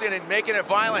disrupting and making it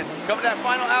violent? Coming to that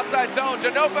final outside zone,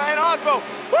 Denofa and Osbo.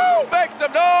 Woo! Make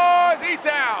some noise,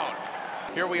 E-Town!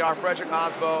 Here we are, Frederick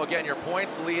Osbo, again, your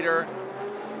points leader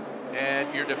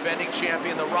and your defending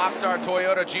champion, the Rockstar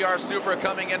Toyota GR Supra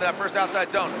coming into that first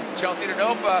outside zone. Chelsea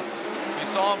Denofa, you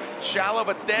saw him shallow,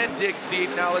 but then digs deep.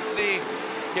 Now let's see.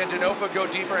 Can Denofa go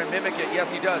deeper and mimic it? Yes,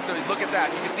 he does. So look at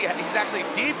that. You can see he's actually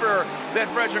deeper than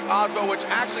Frederick Osbo, which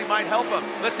actually might help him.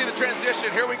 Let's see the transition.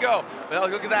 Here we go. Well,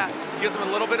 look at that. Gives him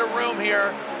a little bit of room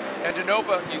here. And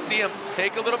Denofa, you see him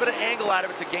take a little bit of angle out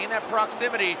of it to gain that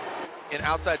proximity in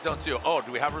outside zone 2. Oh,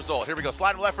 do we have a result? Here we go.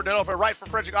 Slide left for Denofa, right for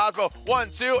Frederick Osbo.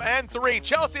 1, 2, and 3.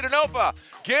 Chelsea Denofa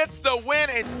gets the win.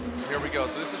 And here we go.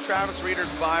 So this is Travis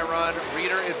Reeder's bye run.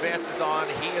 Reeder advances on.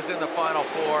 He is in the final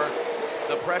 4.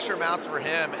 The pressure mounts for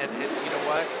him, and you know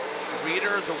what?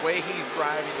 Reeder, the way he's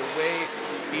driving, the way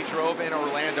he drove in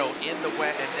Orlando in the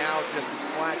wet, and now just this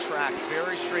flat track,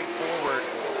 very straightforward.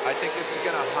 I think this is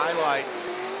going to highlight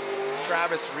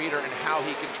Travis Reeder and how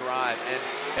he can drive.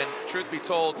 And truth be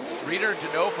told, Reeder and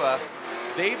Denofa,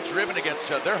 they've driven against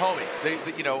each other. They're homies. They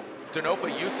you know,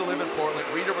 Denofa used to live in Portland.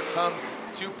 Reeder would come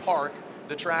to Park,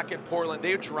 the track in Portland.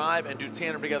 They would drive and do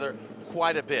tandem together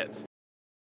quite a bit.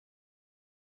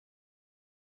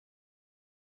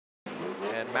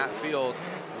 And Matt Field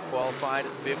qualified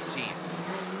 15th.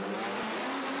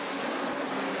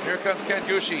 Here comes Ken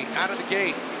Gucci out of the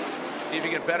gate. See if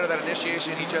he can better that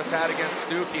initiation he just had against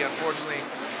Stuckey. Unfortunately,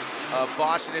 a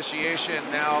botched initiation.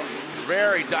 Now,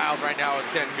 very dialed right now is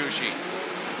Ken Gucci.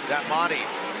 That Monty's.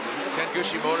 Ken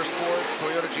Gucci Motorsports,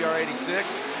 Toyota GR86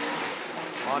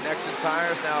 on Nexon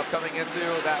tires. Now coming into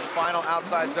that final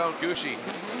outside zone, Gucci.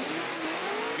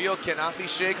 Field cannot be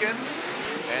shaken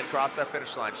and cross that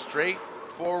finish line. Straight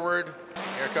forward.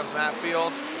 Here comes Matt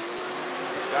Field.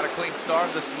 Got a clean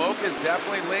start. The smoke is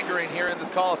definitely lingering here in this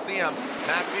Coliseum.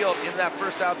 Matt Field in that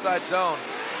first outside zone.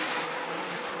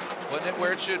 Putting it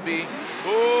where it should be.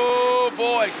 Oh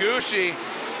boy, Gucci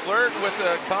flirt with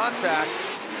the contact,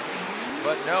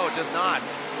 but no, does not.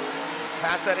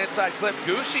 Past that inside clip.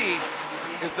 Gucci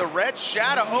is the red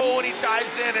shadow. Oh, and he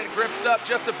dives in and grips up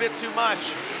just a bit too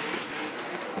much.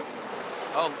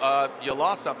 Oh, you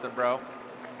lost something, bro.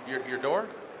 Your door?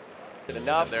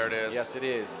 Enough. And there it is. Yes, it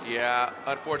is. Yeah,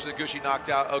 unfortunately, Gucci knocked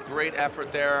out. A great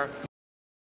effort there.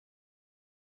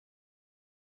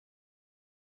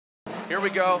 Here we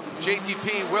go.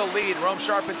 JTP will lead. Rome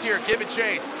Charpentier giving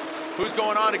chase. Who's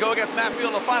going on to go against Matt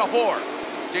Field in the final 4?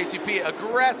 JTP,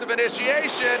 aggressive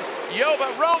initiation. Yo,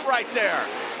 but Rome right there.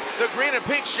 The green and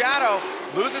pink shadow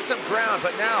loses some ground,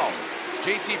 but now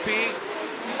JTP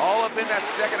all up in that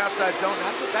second outside zone.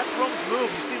 That's Rome's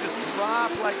move. You see this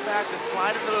drop like that to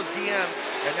slide into those DMs.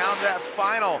 And now to that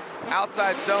final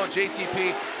outside zone,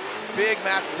 JTP, big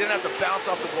match. Didn't have to bounce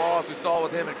off the wall as we saw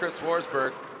with him and Chris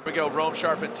Forsberg. Here we go, Rome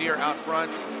Charpentier out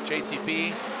front.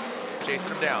 JTP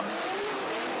chasing him down.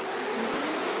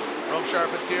 Rome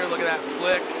Charpentier, look at that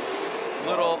flick.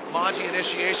 Little Manji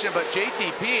initiation, but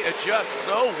JTP adjusts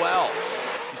so well.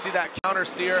 You see that counter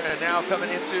steer, and now coming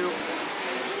into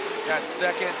that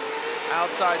second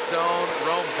outside zone.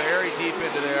 Rome very deep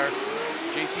into there.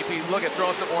 JTP, look at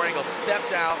throwing some more angles,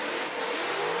 stepped out.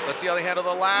 Let's see how they handle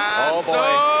the last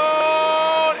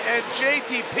zone. And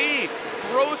JTP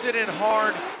throws it in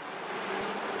hard.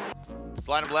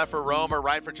 Slide him left for Rome or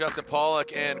right for Justin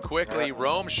Pollock, and quickly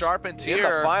Rome Charpentier. In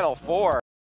the final four.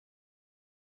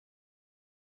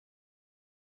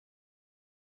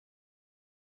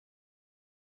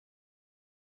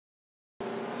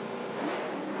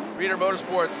 Reader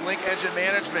Motorsports, Link Engine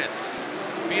Management,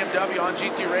 BMW on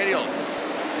GT Radials.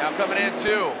 Now coming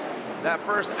into that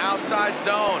first outside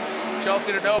zone,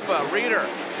 Chelsea Denofa, Reader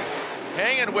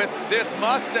hanging with this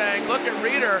Mustang. Look at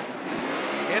Reader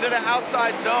into the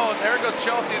outside zone. There goes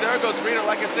Chelsea, there goes Reader.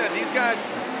 Like I said, these guys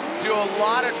do a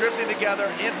lot of drifting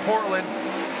together in Portland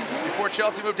before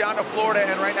Chelsea moved down to Florida,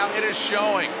 and right now it is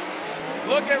showing.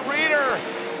 Look at Reader,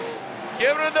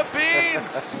 giving it the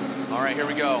beans. All right, here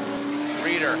we go.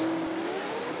 Reader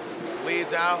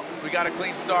leads out. We got a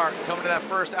clean start. Coming to that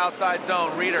first outside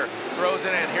zone. Reader throws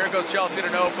it in. Here goes Chelsea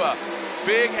Denofa.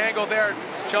 Big angle there.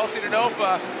 Chelsea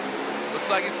Denofa looks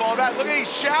like he's falling back. Look at,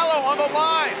 he's shallow on the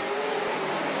line.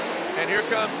 And here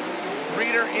comes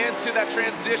Reader into that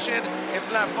transition,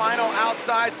 into that final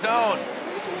outside zone.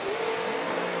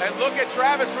 And look at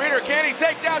Travis Reader. Can he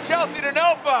take down Chelsea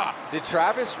Denofa? Did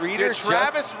Travis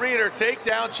Reader take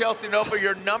down Chelsea Denofa,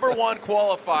 your #1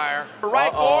 qualifier?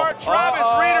 Right for Travis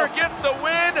Reader gets the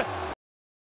win.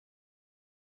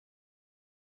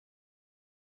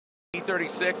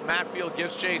 E36, Matt Field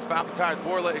gives chase. Falcon Tires,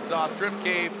 Borla, Exhaust, Drift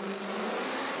Cave,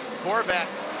 Corvette,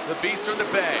 the Beast from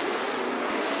the Bay.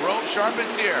 Rome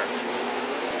Charpentier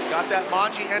got that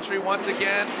Manji entry once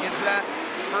again into that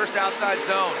first outside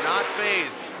zone, not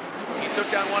phased. He took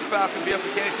down one Falcon vehicle,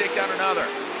 can he take down another?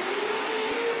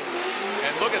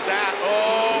 And look at that,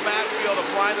 oh, Matt Field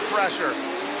applying the pressure.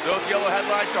 Those yellow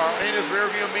headlights are in his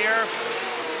rearview mirror,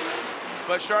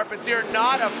 but Charpentier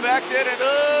not affected, and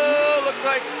looks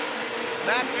like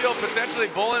Matt Field potentially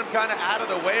bulling him kind of out of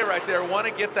the way right there. Want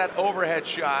to get that overhead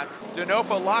shot.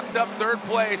 Denofa locks up third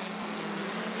place.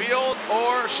 Field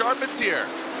or Charpentier?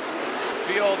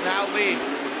 Field now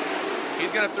leads.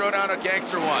 He's going to throw down a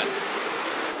gangster one.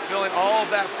 Filling all of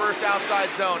that first outside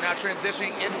zone. Now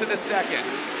transitioning into the second.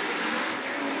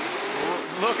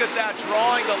 Look at that,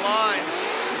 drawing the line.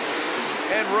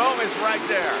 And Rome is right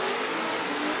there.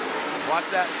 Watch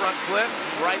that front clip,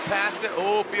 right past it.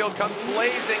 Oh, Field comes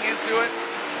blazing into it.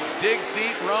 Digs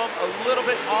deep, Rome a little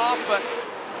bit off, but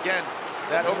again,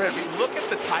 that overhead view. Look at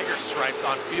the tiger stripes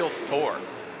on Field's door.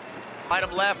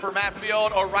 Item left for Matt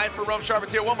Field or right for Rome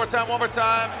Charpentier. One more time,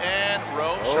 and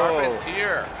Rome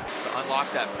Charpentier to unlock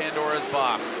that Pandora's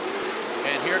box.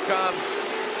 And here comes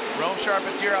Rome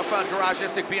Charpentier out front,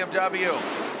 garagistic BMW.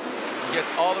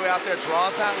 Gets all the way out there,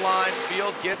 draws that line.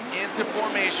 Field gets into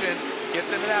formation,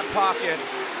 gets into that pocket.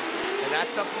 And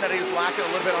that's something that he was lacking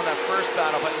a little bit on that first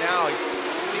battle, but now he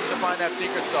seems to find that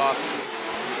secret sauce.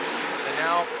 And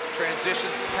now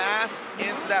transitions past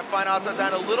into that final outside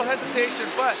zone. A little hesitation,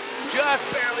 but just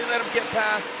barely let him get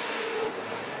past.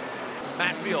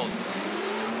 Matt Field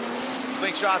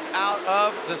slingshots out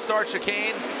of the start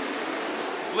chicane,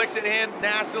 flicks it in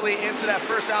nastily into that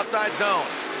first outside zone.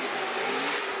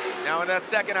 Now into that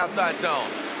second outside zone.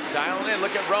 Dialing in,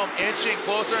 look at Rome inching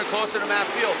closer and closer to Matt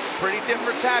Field. Pretty tit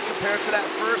for tat compared to that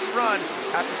first run.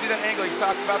 Have to see that angle. You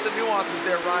talked about the nuances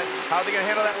there, Ryan. How are they gonna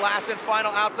handle that last and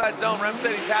final outside zone? Rem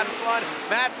said he's having fun.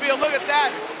 Matt Field, look at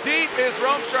that. Deep is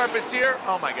Rome Charpentier.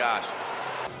 Oh my gosh.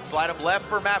 Slide him left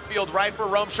for Matt Field, right for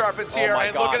Rome Charpentier.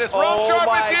 And look at this, Rome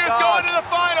Charpentier is going to the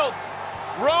finals.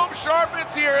 Rome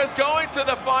Charpentier is going to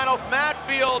the finals. Matt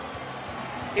Field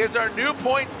is our new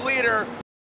points leader.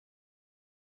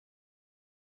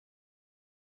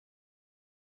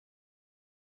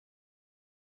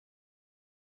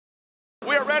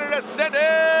 We are ready to send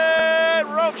it.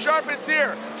 Rome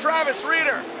Charpentier, Travis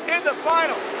Reader in the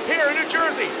finals here in New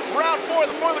Jersey. Round 4 of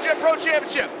the Formula Jet Pro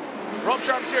Championship. Rome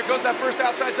Charpentier goes that first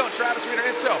outside zone. Travis Reader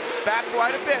in tow. Back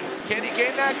quite a bit. Can he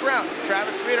gain that ground?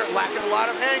 Travis Reader lacking a lot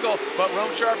of angle, but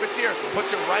Rome Charpentier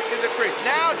puts it right in the crease.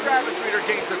 Now Travis Reader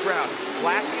gains the ground.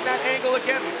 Lacking that angle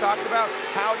again. We talked about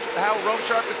how Rome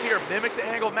Charpentier mimicked the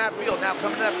angle of Matt Field. Now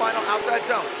coming to that final outside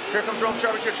zone. Here comes Rome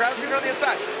Charpentier. Travis Reader on the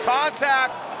inside.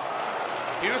 Contact.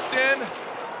 Houston,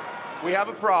 we have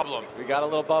a problem. We got a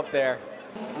little bump there.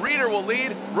 Reeder will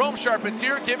lead. Rome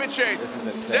Charpentier, give it chase. This is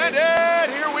insane. Send it,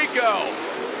 here we go.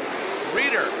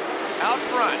 Reeder out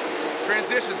front,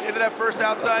 transitions into that first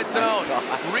outside zone.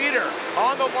 Reeder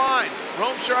on the line.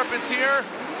 Rome Charpentier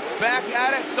back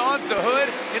at it, Sans the hood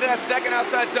into that second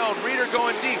outside zone. Reeder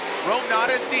going deep. Rome not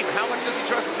as deep. How much does he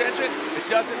trust his engine? It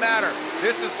doesn't matter.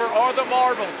 This is for all the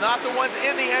marbles, not the ones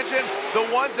in the engine, the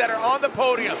ones that are on the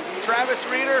podium. Travis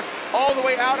Reeder all the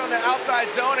way out on the outside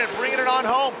zone and bringing it on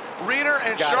home. Reeder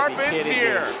and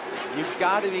Charpentier. You've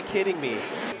got to be kidding me.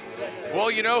 Well,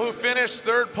 you know who finished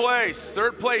third place?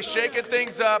 Third place, shaking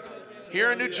things up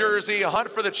here in New Jersey, a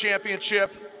hunt for the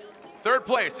championship. Third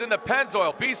place in the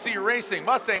Pennzoil BC Racing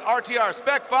Mustang RTR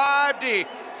Spec 5D.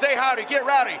 Say howdy, get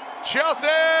rowdy, Chelsea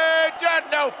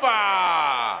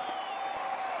Denofa.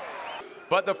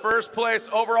 But the first place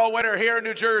overall winner here in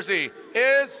New Jersey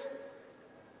is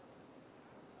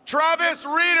Travis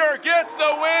Reeder. Gets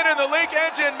the win in the Link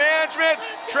Engine Management.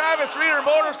 Travis Reeder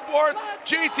Motorsports,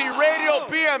 GT Radial,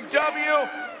 BMW,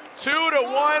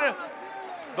 2-1.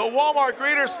 The Walmart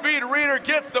Greeter Speed Reeder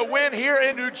gets the win here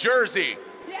in New Jersey.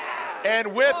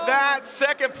 And with that,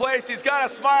 second place, he's got a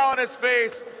smile on his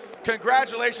face.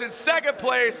 Congratulations, second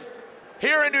place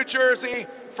here in New Jersey.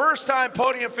 First time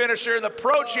podium finisher in the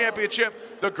Pro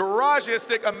Championship, the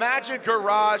Garageistic Imagine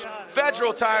Garage,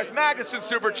 Federal Tires, Magnuson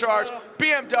Supercharged,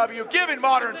 BMW, giving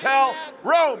moderns hell,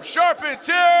 Rome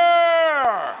Charpentier!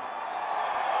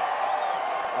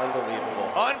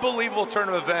 Unbelievable. Unbelievable turn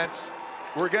of events.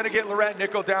 We're gonna get Lorette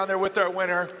Nickel down there with our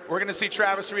winner. We're gonna see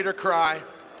Travis Reeder cry.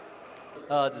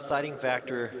 Deciding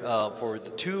factor for the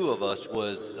two of us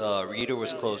was Reeder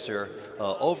was closer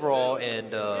overall,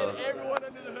 and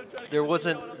there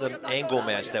wasn't the angle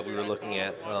match that we were looking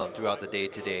at throughout the day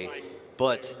today.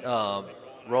 But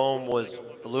Rome was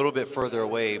a little bit further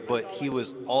away, but he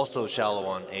was also shallow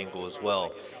on angle as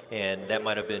well. And that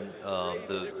might have been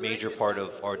the major part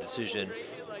of our decision.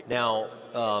 Now,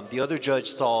 the other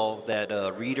judge saw that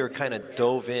Reeder kind of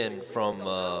dove in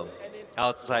from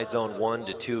outside zone 1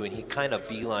 to 2, and he kind of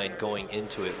beeline going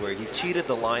into it, where he cheated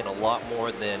the line a lot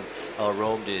more than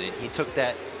Rome did, and he took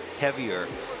that heavier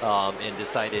and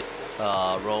decided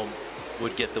Rome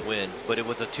would get the win. But it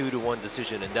was a 2-1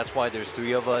 decision, and that's why there's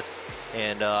 3 of us,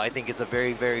 and I think it's a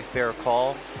very, very fair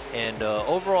call. And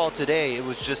overall today, it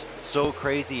was just so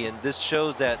crazy, and this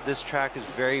shows that this track is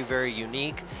very, very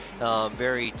unique,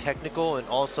 very technical, and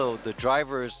also the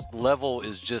driver's level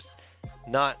is just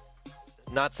not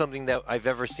something that I've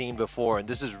ever seen before, and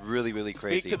this is really, really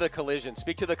crazy. Speak to the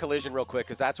collision real quick,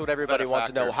 because that's what everybody wants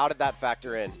to know. How did that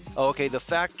factor in? Okay, the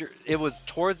factor, it was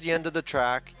towards the end of the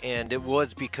track, and it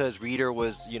was because Reeder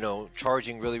was, you know,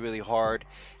 charging really, really hard.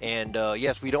 And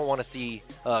yes, we don't want to see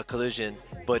collision,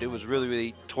 but it was really,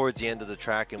 really towards the end of the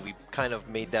track, and we kind of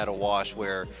made that a wash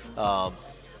where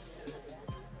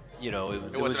you know,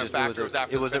 it wasn't a factor.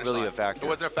 It wasn't really a factor. It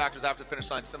wasn't a factor. It was after the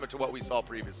finish line, similar to what we saw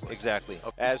previously. Exactly.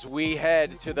 Okay. As we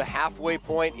head to the halfway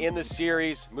point in the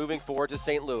series, moving forward to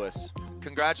St. Louis.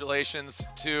 Congratulations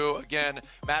to, again,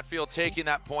 Matt Field taking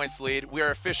that points lead. We are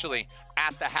officially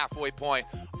at the halfway point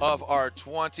of our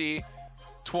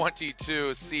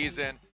 2022 season.